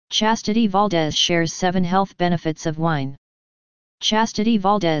Chastity Valdes shares 7 health benefits of wine. Chastity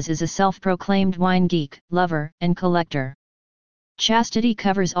Valdes is a self-proclaimed wine geek, lover, and collector. Chastity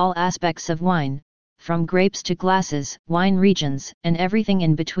covers all aspects of wine, from grapes to glasses, wine regions, and everything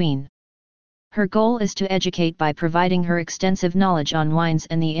in between. Her goal is to educate by providing her extensive knowledge on wines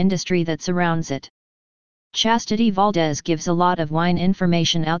and the industry that surrounds it. Chastity Valdes gives a lot of wine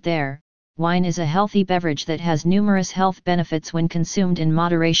information out there. Wine is a healthy beverage that has numerous health benefits when consumed in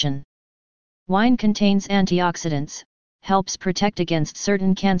moderation. Wine contains antioxidants, helps protect against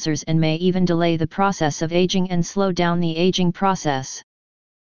certain cancers and may even delay the process of aging and slow down the aging process.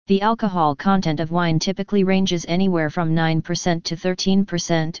 The alcohol content of wine typically ranges anywhere from 9% to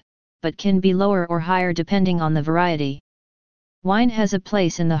 13%, but can be lower or higher depending on the variety. Wine has a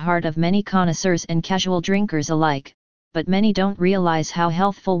place in the heart of many connoisseurs and casual drinkers alike, but many don't realize how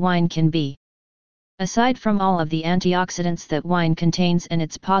healthful wine can be. Aside from all of the antioxidants that wine contains and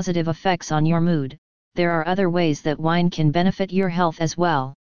its positive effects on your mood, there are other ways that wine can benefit your health as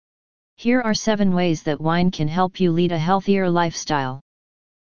well. Here are 7 ways that wine can help you lead a healthier lifestyle.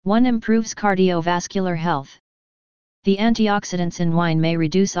 1. Improves cardiovascular health. The antioxidants in wine may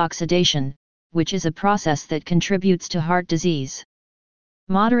reduce oxidation, which is a process that contributes to heart disease.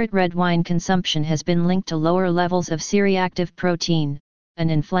 Moderate red wine consumption has been linked to lower levels of C-reactive protein, an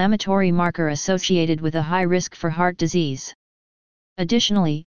inflammatory marker associated with a high risk for heart disease.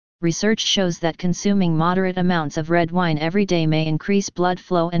 Additionally, research shows that consuming moderate amounts of red wine every day may increase blood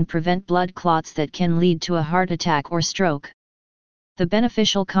flow and prevent blood clots that can lead to a heart attack or stroke. The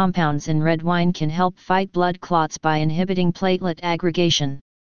beneficial compounds in red wine can help fight blood clots by inhibiting platelet aggregation.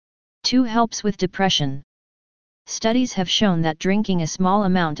 2. Helps with depression. Studies have shown that drinking a small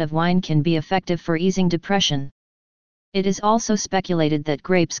amount of wine can be effective for easing depression. It is also speculated that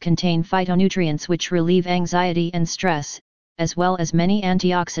grapes contain phytonutrients which relieve anxiety and stress, as well as many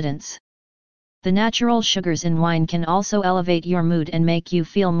antioxidants. The natural sugars in wine can also elevate your mood and make you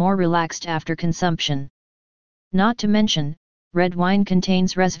feel more relaxed after consumption. Not to mention, red wine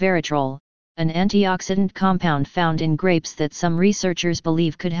contains resveratrol, an antioxidant compound found in grapes that some researchers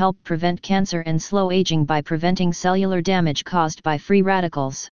believe could help prevent cancer and slow aging by preventing cellular damage caused by free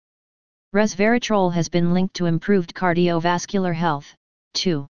radicals. Resveratrol has been linked to improved cardiovascular health.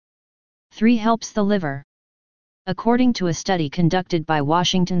 2. 3. Helps the liver. According to a study conducted by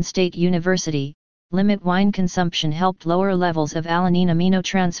Washington State University, limit wine consumption helped lower levels of alanine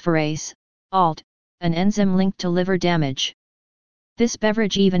aminotransferase, ALT, an enzyme linked to liver damage. This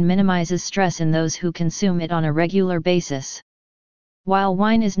beverage even minimizes stress in those who consume it on a regular basis. While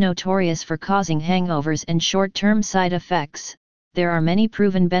wine is notorious for causing hangovers and short-term side effects, there are many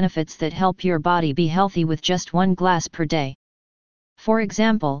proven benefits that help your body be healthy with just 1 glass per day. For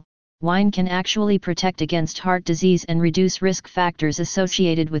example, wine can actually protect against heart disease and reduce risk factors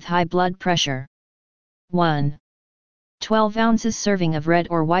associated with high blood pressure. 1. 12 ounces serving of red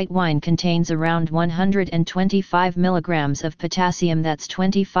or white wine contains around 125 milligrams of potassium. That's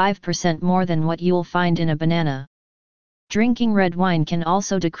 25% more than what you'll find in a banana. Drinking red wine can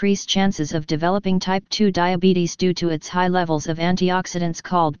also decrease chances of developing type 2 diabetes due to its high levels of antioxidants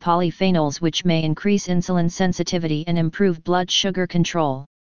called polyphenols, which may increase insulin sensitivity and improve blood sugar control.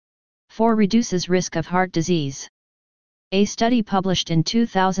 4. Reduces risk of heart disease. A study published in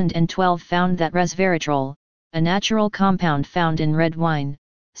 2012 found that resveratrol, a natural compound found in red wine,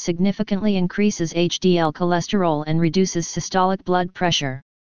 significantly increases HDL cholesterol and reduces systolic blood pressure.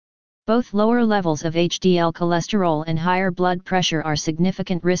 Both lower levels of HDL cholesterol and higher blood pressure are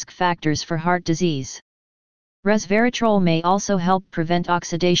significant risk factors for heart disease. Resveratrol may also help prevent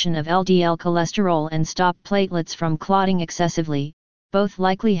oxidation of LDL cholesterol and stop platelets from clotting excessively, both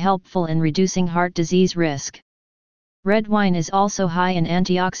likely helpful in reducing heart disease risk. Red wine is also high in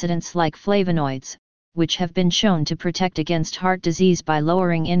antioxidants like flavonoids, which have been shown to protect against heart disease by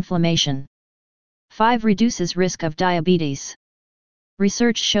lowering inflammation. 5. Reduces risk of diabetes.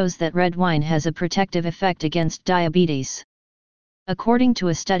 Research shows that red wine has a protective effect against diabetes. According to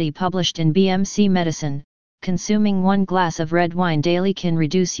a study published in BMC Medicine, consuming 1 glass of red wine daily can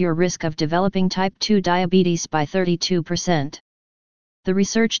reduce your risk of developing type 2 diabetes by 32%. The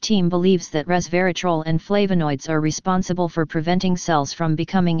research team believes that resveratrol and flavonoids are responsible for preventing cells from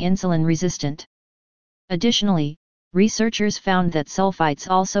becoming insulin resistant. Additionally, researchers found that sulfites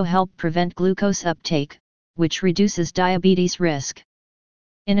also help prevent glucose uptake, which reduces diabetes risk.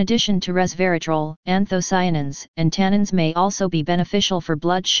 In addition to resveratrol, anthocyanins and tannins may also be beneficial for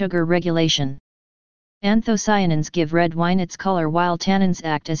blood sugar regulation. Anthocyanins give red wine its color while tannins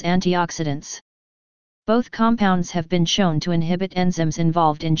act as antioxidants. Both compounds have been shown to inhibit enzymes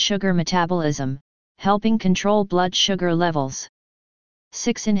involved in sugar metabolism, helping control blood sugar levels.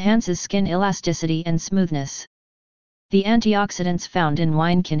 6. Enhances skin elasticity and smoothness. The antioxidants found in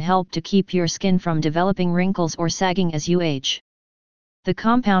wine can help to keep your skin from developing wrinkles or sagging as you age. The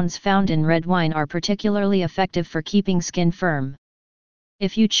compounds found in red wine are particularly effective for keeping skin firm.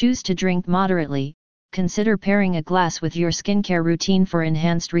 If you choose to drink moderately, consider pairing a glass with your skincare routine for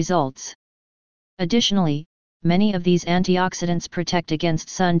enhanced results. Additionally, many of these antioxidants protect against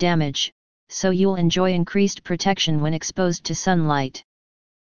sun damage, so you'll enjoy increased protection when exposed to sunlight.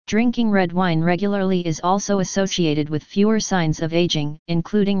 Drinking red wine regularly is also associated with fewer signs of aging,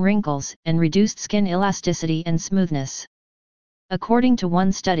 including wrinkles and reduced skin elasticity and smoothness. According to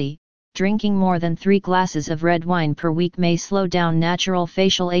one study, drinking more than 3 glasses of red wine per week may slow down natural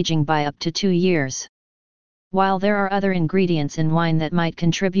facial aging by up to 2 years. While there are other ingredients in wine that might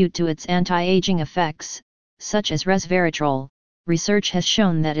contribute to its anti-aging effects, such as resveratrol, research has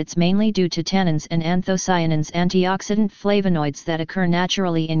shown that it's mainly due to tannins and anthocyanins, antioxidant flavonoids that occur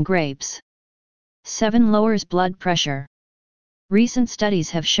naturally in grapes. 7. Lowers blood pressure. Recent studies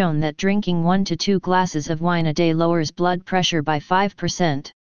have shown that drinking 1 to 2 glasses of wine a day lowers blood pressure by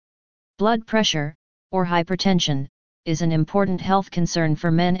 5%. Blood pressure, or hypertension, is an important health concern for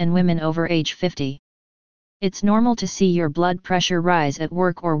men and women over age 50. It's normal to see your blood pressure rise at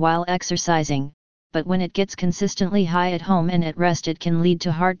work or while exercising, but when it gets consistently high at home and at rest, it can lead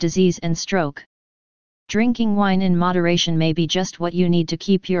to heart disease and stroke. Drinking wine in moderation may be just what you need to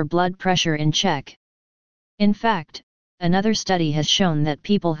keep your blood pressure in check. In fact, another study has shown that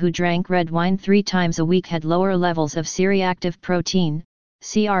people who drank red wine 3 times a week had lower levels of C-reactive protein,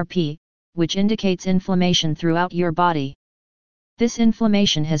 CRP, which indicates inflammation throughout your body. This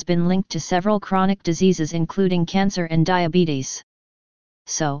inflammation has been linked to several chronic diseases including cancer and diabetes.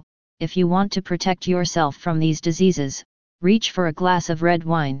 So, if you want to protect yourself from these diseases, reach for a glass of red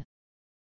wine.